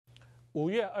5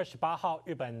月28号，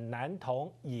日本男童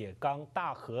野冈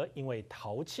大和因为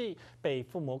淘气被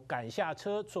父母赶下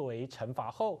车作为惩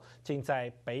罚后，竟在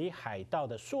北海道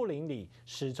的树林里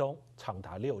失踪长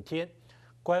达6天。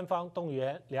官方动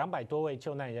员200多位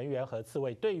救难人员和自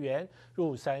卫队员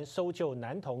入山搜救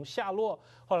男童下落。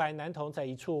后来，男童在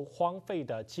一处荒废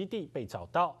的基地被找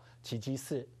到，奇迹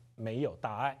似没有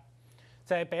大碍。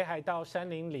在北海道山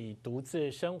林里独自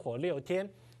生活6天。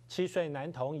7岁男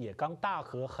童野冈大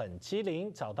和很机灵，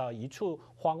找到一处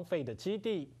荒废的基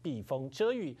地避风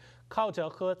遮雨，靠着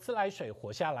喝自来水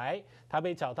活下来。他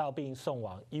被找到并送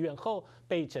往医院后，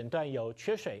被诊断有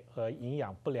缺水和营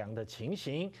养不良的情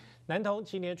形。男童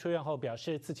今年出院后表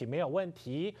示自己没有问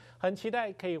题，很期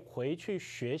待可以回去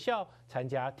学校参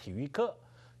加体育课。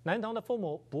男童的父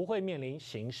母不会面临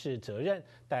刑事责任，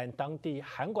但当地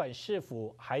函馆市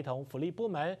府孩童福利部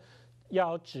门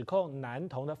要指控男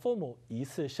童的父母疑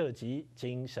似涉及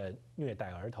精神虐待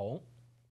儿童。